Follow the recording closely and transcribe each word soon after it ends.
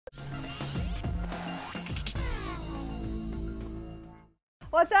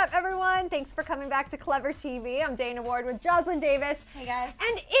What's up, everyone? Thanks for coming back to Clever TV. I'm Dana Ward with Jocelyn Davis. Hey, guys.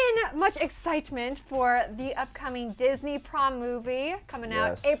 And in much excitement for the upcoming Disney Prom movie coming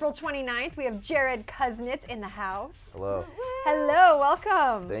out April 29th, we have Jared Kusnitz in the house. Hello. Hello,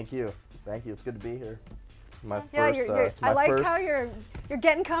 welcome. Thank you. Thank you. It's good to be here. My It's my first. How you're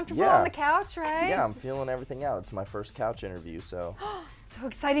getting comfortable on the couch, right? Yeah, I'm feeling everything out. It's my first couch interview, so. So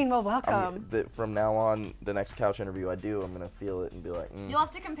exciting. Well, welcome. From now on, the next couch interview I do, I'm gonna feel it and be like, you'll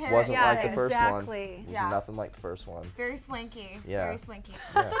have to compare. Wasn't it. like the first one. Exactly. Was nothing like the first one. Very swanky. Yeah. Very swanky.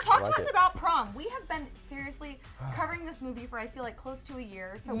 Yeah, so talk like to us about Prom. We have been seriously covering this movie for I feel like close to a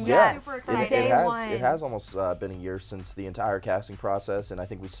year. So we're super excited. It has almost been a year since the entire casting process, and I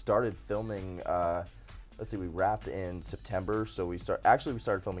think we started filming. Let's see, we wrapped in September, so we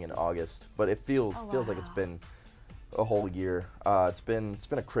started filming in August, but it feels like it's been a whole year. It's been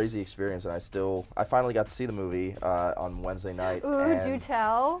a crazy experience, and I finally got to see the movie on Wednesday night. Ooh, do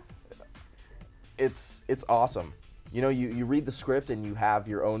tell. It's awesome. You know, you read the script and you have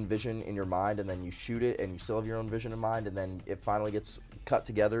your own vision in your mind, and then you shoot it and you still have your own vision in mind, and then it finally gets cut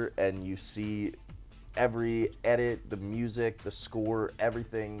together and you see every edit, the music, the score,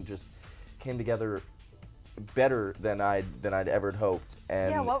 everything just came together better than I'd ever hoped.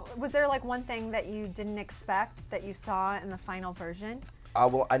 And yeah, was there like one thing that you didn't expect that you saw in the final version?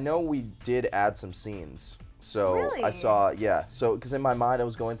 Well, I know we did add some scenes. So really? I saw, so because in my mind I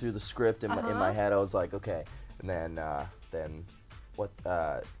was going through the script in my head, I was like, okay, and then what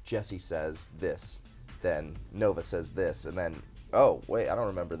Jesse says this, then Nova says this, and then oh wait, I don't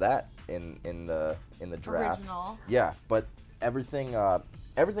remember that in the draft. Original. Yeah, but everything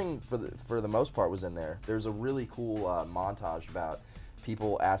for the most part was in there. There's a really cool montage about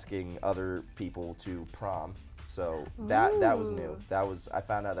people asking other people to prom. So that was new. I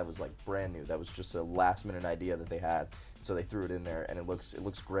found out that was like brand new. That was just a last minute idea that they had. So they threw it in there, and it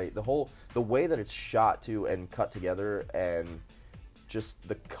looks great. The way that it's shot too and cut together, and just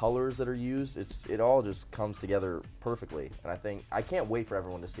the colors that are used, it all just comes together perfectly. And I can't wait for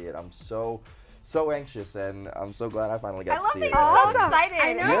everyone to see it. I'm so anxious, and I'm so glad I finally got to see it. I love that you're so excited.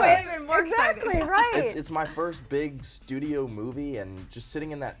 I know, I'm even more exactly, excited. right. It's my first big studio movie, and just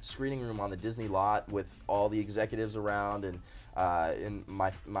sitting in that screening room on the Disney lot with all the executives around, and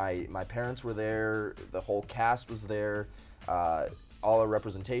my parents were there, the whole cast was there, all our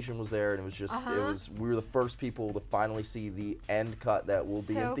representation was there, and it was just we were the first people to finally see the end cut that will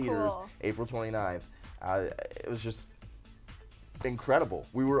be in theaters April 29th. It was just incredible.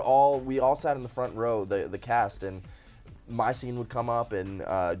 We all sat in the front row, the cast, and my scene would come up, and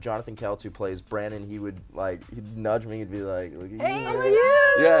Jonathan Keltz, who plays Brandon, he'd nudge me, he'd be like, "Look at you!" Hey, look at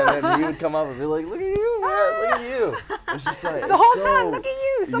you! Yeah, and then he would come up and be like, "Look at you, man! Look at you!" It's just like the whole time, look at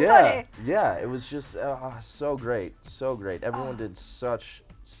you, somebody. Yeah. It was just so great, so great. Everyone did such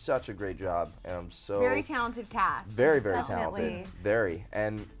a great job, and I'm so very talented cast. Very talented, very.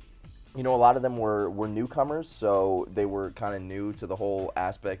 And you know, a lot of them were newcomers, so they were kind of new to the whole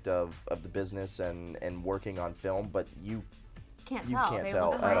aspect of the business and working on film, but you can't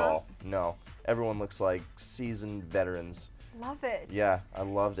tell at all. No. Everyone looks like seasoned veterans. Love it. Yeah, I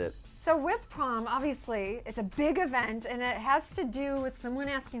loved it. So with Prom, obviously, it's a big event, and it has to do with someone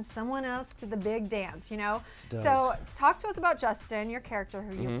asking someone else to the big dance, you know? So talk to us about Justin, your character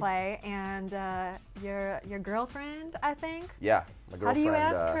who you play, and your girlfriend, I think? Yeah, my girlfriend. How do you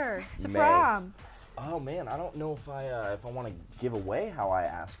ask her to May. prom? Oh man, I don't know if I want to give away how I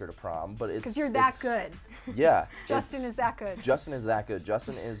ask her to prom, but it's because you're that good. Yeah, Justin is that good. Justin is that good.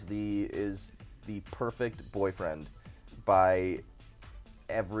 Justin is the perfect boyfriend by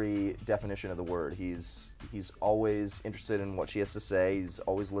every definition of the word. He's always interested in what she has to say. He's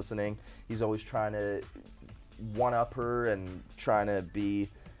always listening. He's always trying to one-up her and trying to be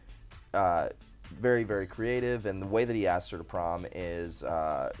very, very creative. And the way that he asks her to prom is,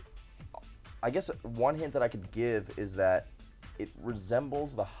 I guess one hint that I could give is that it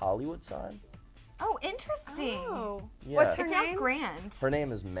resembles the Hollywood sign. Oh, interesting. Oh. Yeah. What's her It name? sounds grand. Her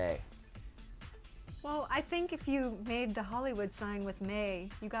name is May. Well, I think if you made the Hollywood sign with May,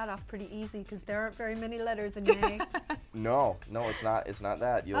 you got off pretty easy because there aren't very many letters in May. No, it's not. It's not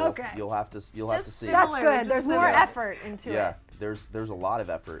that. You'll have to see. That's good. There's more effort into it. Yeah, there's a lot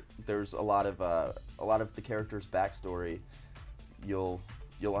of effort. There's a lot of the character's backstory. You'll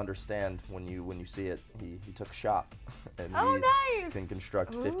understand when you see it. He took a shop, and he can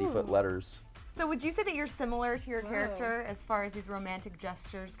construct 50-foot letters. So would you say that you're similar to your character as far as these romantic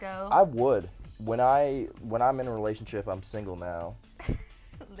gestures go? I would. When I'm in a relationship, I'm single now.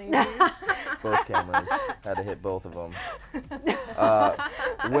 Both cameras. Had to hit both of them.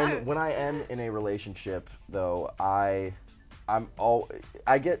 When I am in a relationship, though, I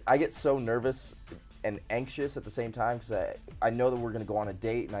I get so nervous and anxious at the same time because I know that we're gonna go on a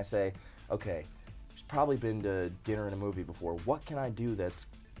date, and I say, okay, she's probably been to dinner and a movie before. What can I do that's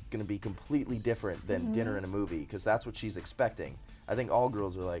gonna be completely different than dinner and a movie? Because that's what she's expecting. I think all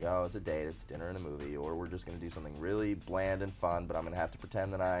girls are like, oh, it's a date, it's dinner and a movie, or we're just gonna do something really bland and fun, but I'm gonna have to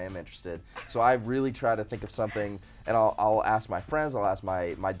pretend that I am interested. So I really try to think of something, and I'll ask my friends, I'll ask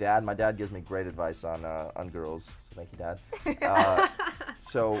my dad. My dad gives me great advice on girls, so thank you, Dad.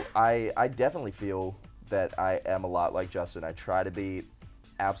 So I definitely feel that I am a lot like Justin. I try to be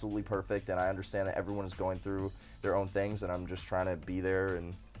absolutely perfect, and I understand that everyone is going through their own things, and I'm just trying to be there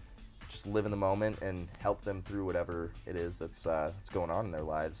and just live in the moment and help them through whatever it is that's going on in their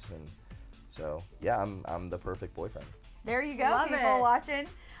lives. And so, yeah, I'm the perfect boyfriend. There you go, Love people it. watching.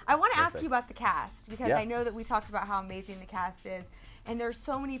 I want to ask you about the cast, because Yeah. I know that we talked about how amazing the cast is, and there's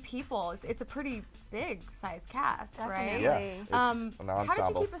so many people. It's a pretty big size cast, right? Definitely. Yeah, it's an ensemble. How did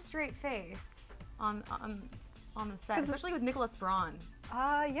you keep a straight face on the set, especially with Nicholas Braun?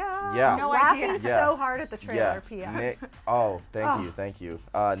 Yeah. Yeah. No Laughing idea. Yeah. so hard at the trailer, P.S. Nick. Thank you.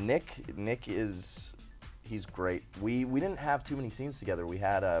 Nick he's great. We didn't have too many scenes together. We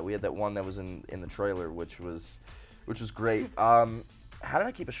had that one that was in the trailer, which was great. How did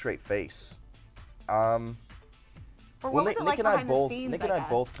I keep a straight face? Or what was it like behind the scenes? Nick and I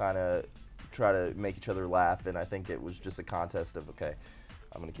both kind of try to make each other laugh, and I think it was just a contest of, okay,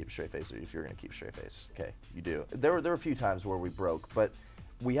 I'm gonna keep a straight face, or if you're gonna keep a straight face, okay, you do. There were a few times where we broke, but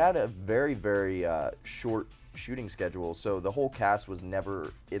we had a very, very short shooting schedule, so the whole cast was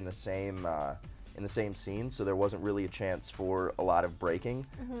never in the same scene, so there wasn't really a chance for a lot of breaking.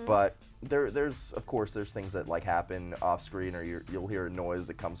 But there's of course there's things that like happen off screen, or you'll hear a noise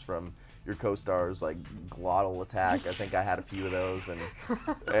that comes from your co-stars, like glottal attack. I think I had a few of those,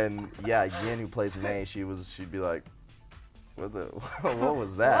 and yeah, Yin, who plays May, she'd be like, what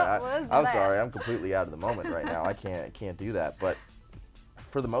was that? I'm sorry, I'm completely out of the moment right now. I can't do that. But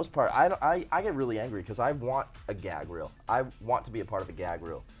for the most part, I get really angry because I want a gag reel. I want to be a part of a gag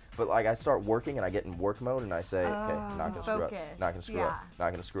reel. But like I start working and I get in work mode and I say, okay, not gonna screw up, not gonna screw up,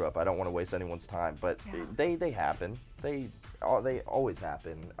 not gonna screw up. I don't want to waste anyone's time. But they happen. They always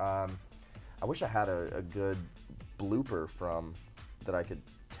happen. I wish I had a good blooper from that I could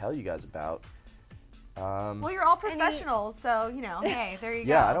tell you guys about. Well, you're all professionals, so you know. Hey, there you go.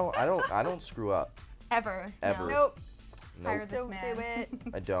 Yeah, I don't screw up. Ever. Ever. No. Nope. Hire this Don't man. do it.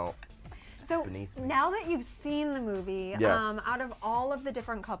 I don't. It's So beneath me. now that you've seen the movie, Yeah. out of all of the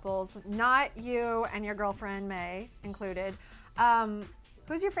different couples, not you and your girlfriend May included,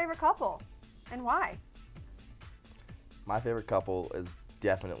 who's your favorite couple and why? My favorite couple is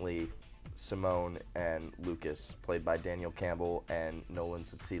definitely Simone and Lucas, played by Daniel Campbell and Nolan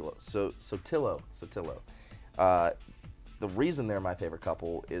Sotillo. The reason they're my favorite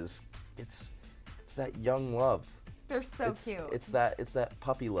couple is it's that young love. They're so cute. It's that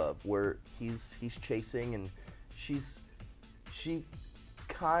puppy love where he's chasing, and she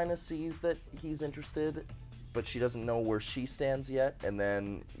kind of sees that he's interested, but she doesn't know where she stands yet. And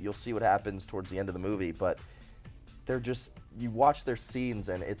then you'll see what happens towards the end of the movie. But you watch their scenes,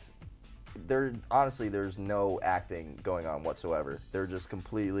 and honestly, there's no acting going on whatsoever. They're just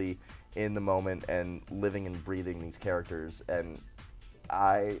completely in the moment and living and breathing these characters. And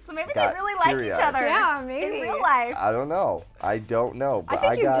so maybe they really like each other. Yeah, maybe. In real life. I don't know. But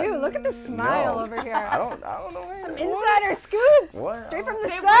I think you do. Look at the smile over here. I don't know. Some insider scoop. What? Straight from the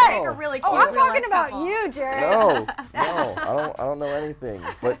They set. make a really cute Oh, I'm real talking life about couple. you, Jared. No, I don't know anything.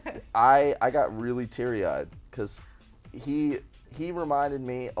 But I got really teary-eyed because he reminded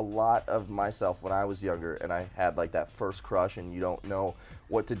me a lot of myself when I was younger, and I had like that first crush, and you don't know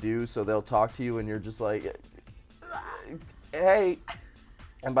what to do, so they'll talk to you, and you're just like, hey.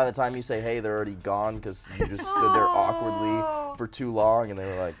 And by the time you say hey, they're already gone because you just stood there awkwardly for too long, and they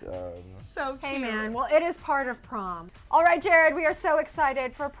were like, So cute. Hey man, well it is part of Prom. All right, Jared, we are so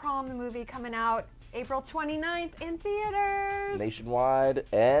excited for Prom, the movie coming out April 29th in theaters. nationwide,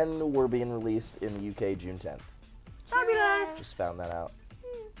 and we're being released in the UK June 10th. Fabulous. Just found that out.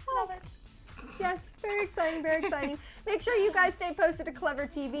 Love it. Yes, very exciting, very exciting. Make sure you guys stay posted to Clever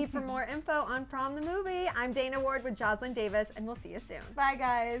TV for more info on Prom the movie. I'm Dana Ward with Jocelyn Davis, and we'll see you soon. Bye,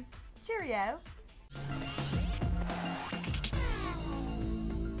 guys. Cheerio.